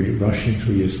 you can feel it rushing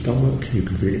through your stomach, you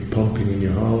can feel it pumping in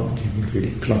your heart, you can feel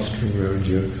it clustering around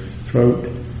your throat,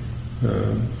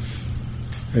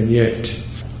 and yet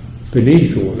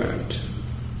beneath all that,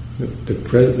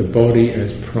 the body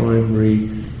as primary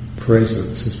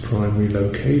presence, as primary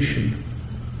location,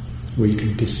 we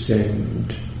can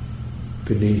descend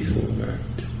beneath all that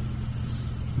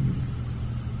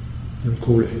and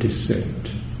call it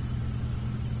descent,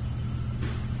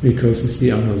 because it's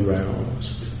the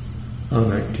unaroused,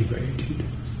 unactivated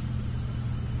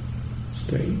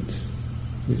state.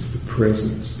 It's the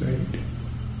present state,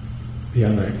 the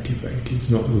unactivated. It's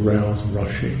not aroused,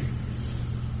 rushing.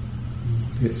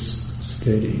 It's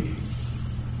steady.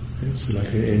 It's like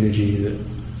an energy that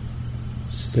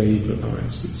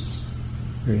stabilizes.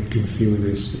 And you can feel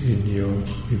this in your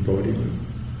embodiment.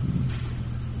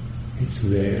 It's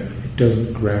there. It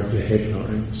doesn't grab the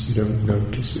headlines. You don't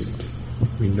notice it.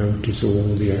 We notice all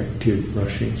the active,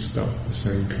 rushing stuff, the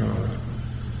sankhara.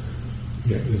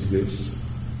 Yet there's this.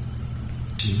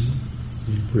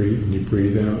 You breathe, and you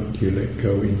breathe out, you let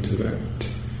go into that.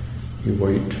 You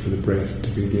wait for the breath to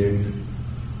begin.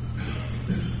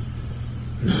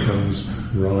 It comes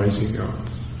rising up.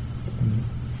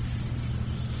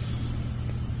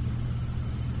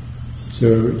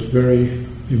 So it's very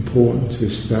important to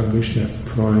establish that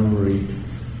primary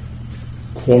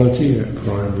quality, that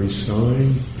primary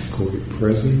sign, call it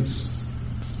presence,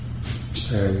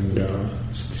 and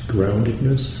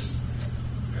groundedness,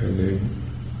 and then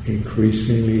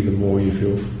increasingly, the more you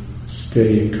feel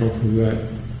steady and comfortable with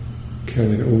that,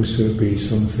 can it also be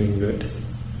something that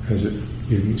has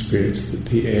you've experienced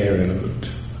the air element,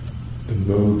 the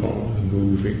mobile, the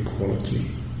moving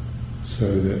quality,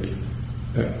 so that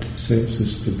that sense of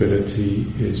stability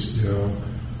is now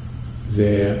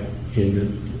there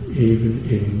even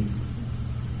in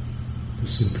the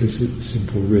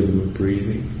simple rhythm of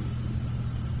breathing.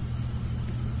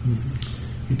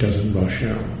 It doesn't rush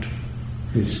out.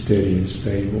 It's steady and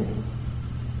stable.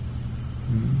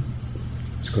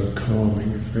 It's got a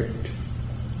calming effect.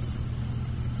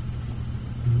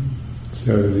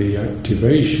 So the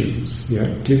activations, the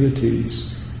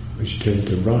activities which tend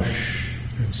to rush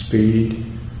and speed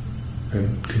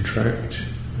and contract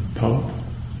and pump,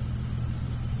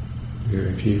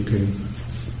 if you can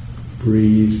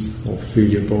breathe or feel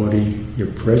your body,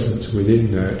 your presence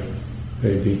within that,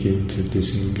 they begin to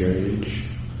disengage.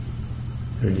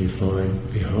 And you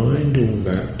find behind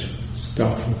all that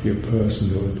stuff of your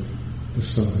personhood, there's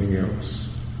something else.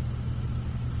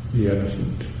 The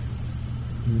elephant.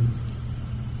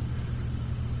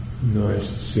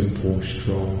 Nice, simple,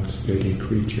 strong, steady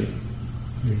creature.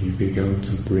 And you've begun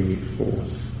to bring it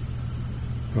forth,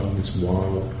 rather than this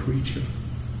wild creature,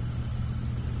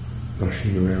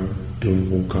 rushing around,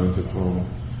 doing all kinds of harm.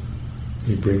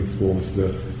 You bring forth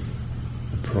the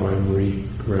primary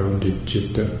grounded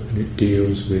citta, and it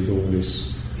deals with all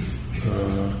this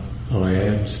I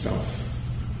am stuff.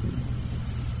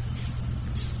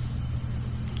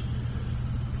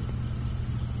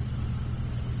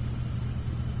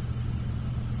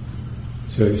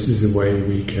 So this is the way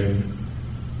we can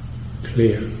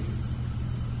clear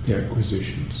the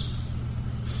acquisitions.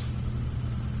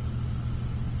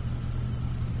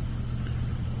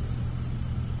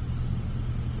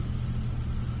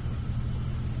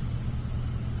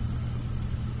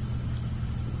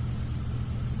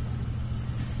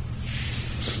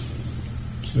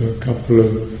 So a couple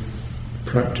of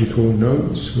practical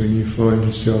notes when you find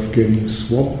yourself getting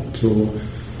swamped or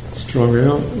strung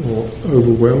out or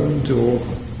overwhelmed or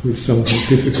with something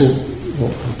difficult. What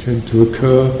will tend to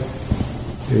occur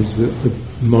is that the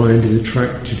mind is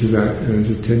attracted to that and has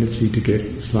a tendency to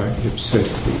get slightly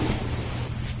obsessed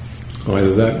with it.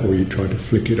 Either that or you try to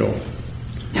flick it off.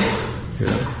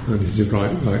 And this is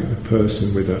right like the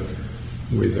person with a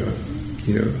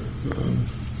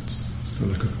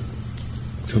sort of like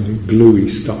something gluey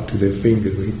stuck to their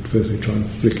fingers. First they try and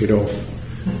flick it off.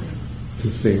 The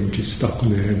thing which is stuck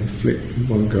on their hand, they flick, it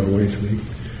won't go away, so they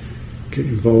get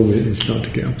involved with it and start to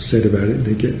get upset about it, and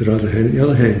they get their other hand, and the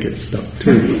other hand gets stuck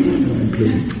too.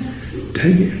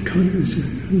 Dang it, I can't do this.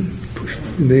 Push,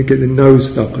 and they get their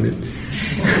nose stuck on it.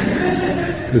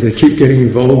 Because they keep getting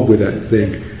involved with that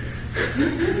thing.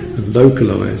 And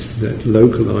that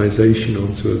localization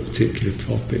onto a particular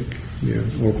topic,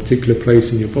 or a particular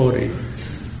place in your body.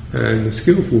 And the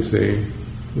skillful thing,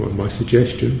 well, my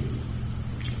suggestion,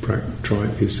 try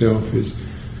it for yourself, is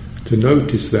to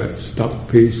notice that stuck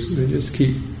piece and just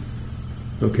keep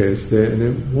Okay, it's there, and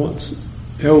then what's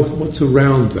else? What's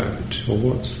around that, or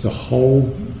what's the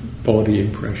whole body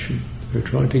impression? So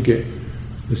try to get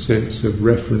a sense of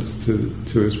reference to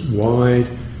as wide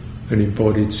an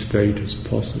embodied state as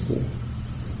possible.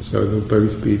 So there'll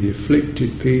both be the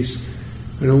afflicted piece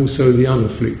and also the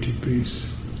unafflicted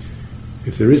piece.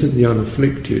 If there isn't the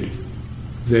unafflicted,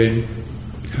 then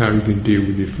how you can deal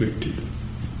with the afflicted?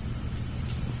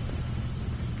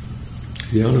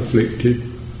 The unafflicted,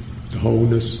 the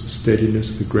wholeness,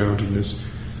 steadiness, the groundedness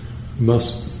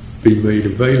must be made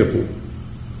available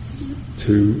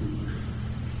to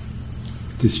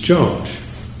discharge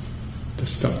the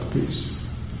stuck piece.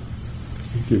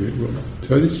 You give it room.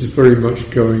 So this is very much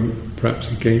going perhaps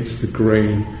against the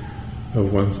grain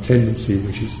of one's tendency,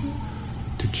 which is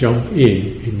to jump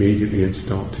in immediately and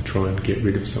start to try and get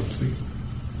rid of something.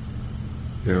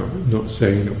 Now, I'm not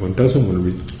saying that one doesn't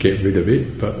want to get rid of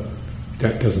it, but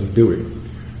that doesn't do it.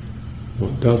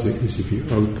 What does it is if you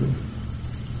open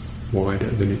wider,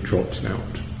 then it drops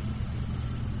out.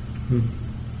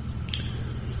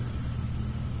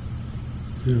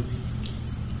 Yeah.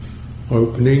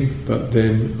 Opening, but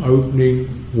then opening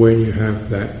when you have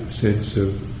that sense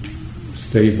of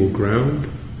stable ground.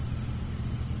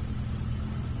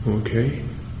 Okay,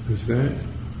 there's that.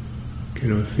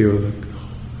 Can I feel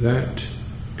that?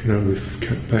 Can I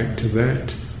cut back to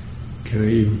that? Can I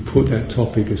even put that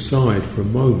topic aside for a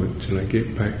moment till I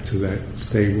get back to that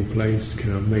stable place?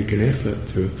 Can I make an effort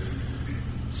to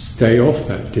stay off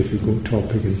that difficult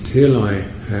topic until I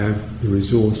have the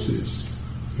resources?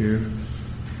 Yeah.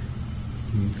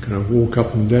 Can I walk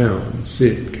up and down and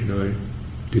sit? Can I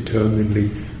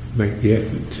determinedly make the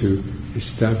effort to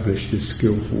establish this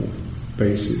skillful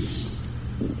basis?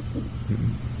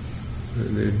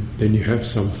 And then you have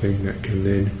something that can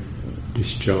then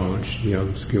discharge the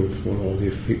unskillful or the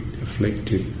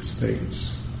afflicted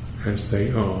states as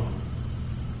they are.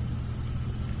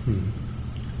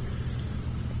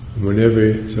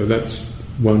 So that's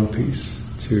one piece,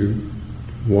 to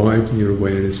widen your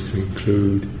awareness to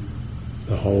include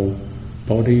the whole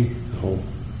body, the whole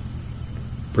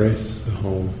breath, the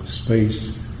whole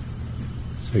space,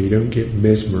 so you don't get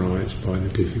mesmerized by the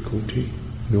difficulty,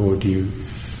 nor do you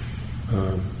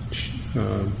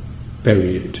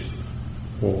bury it,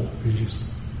 or you just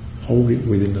hold it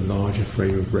within the larger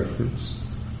frame of reference.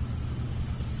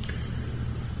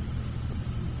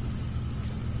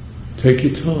 Take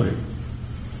your time.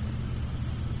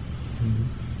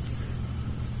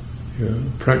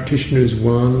 Practitioner is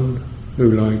one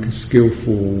who, like a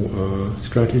skillful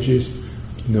strategist,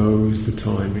 knows the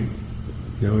timing.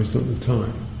 No, it's not the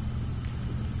time.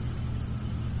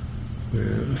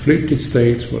 Afflicted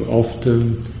states will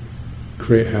often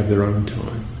have their own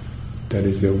time. That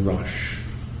is, they'll rush.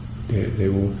 They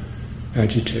will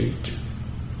agitate.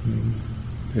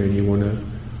 And you want to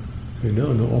say, no,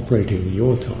 I'm not operating in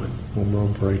your time. I'm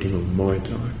operating on my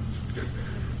time.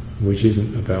 Which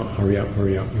isn't about hurry up,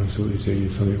 and sort of say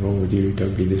there's something wrong with you,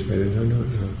 don't be this way. No.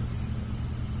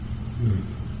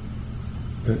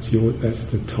 That's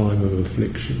the time of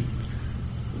affliction.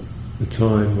 The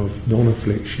time of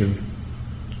non-affliction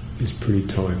is pretty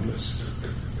timeless.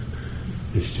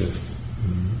 It's just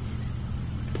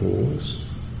pause.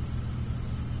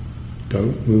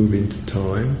 Don't move into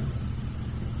time.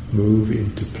 Move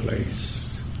into place.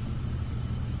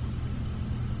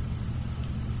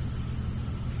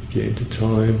 Get into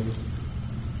time,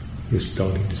 you're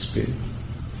starting to spin.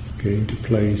 Get into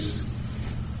place.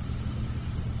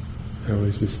 How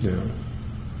is this now?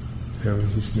 How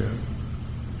is this now?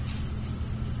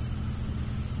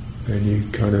 And you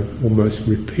kind of almost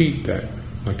repeat that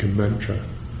like a mantra.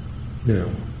 Now.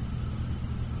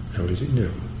 How is it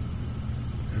now?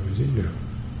 How is it now?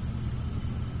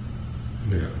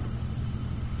 Now.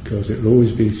 Because it'll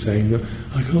always be saying, no,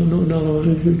 I can't, no, it'll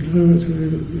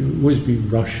always be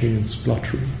rushing and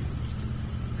spluttering.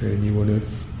 And you want to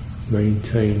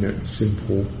maintain that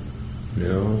simple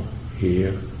now,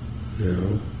 here,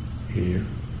 now, here.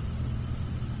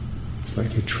 It's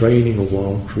like you're training a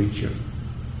wild creature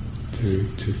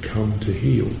to come to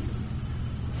heel,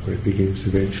 where it begins to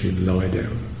eventually lie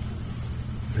down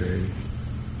and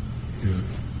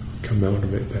come out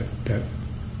of it, that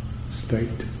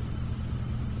state.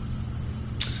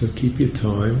 So keep your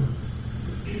time.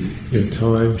 Your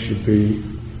time should be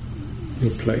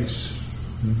your place.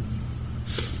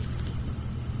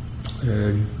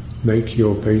 And make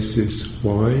your basis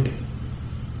wide.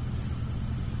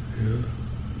 Yeah.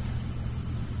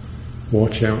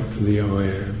 Watch out for the I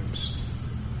ams.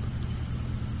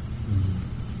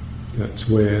 That's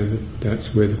where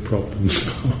the problems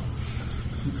are.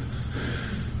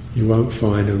 You won't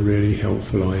find a really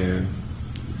helpful I am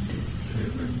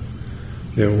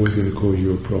they're always going to cause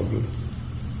you a problem.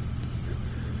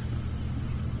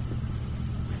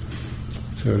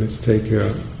 So let's take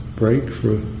a break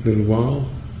for a little while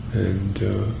and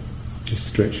just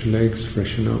stretch your legs,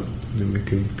 freshen up, and then we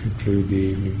can conclude the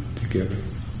evening together.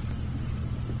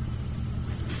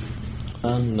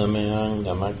 Annameyang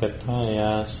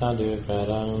Dhammakatthaya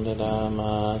Sadhukarang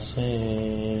Dadamase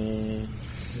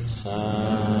Sadhu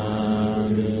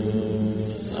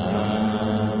Sadhu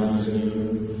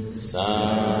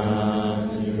Sadhu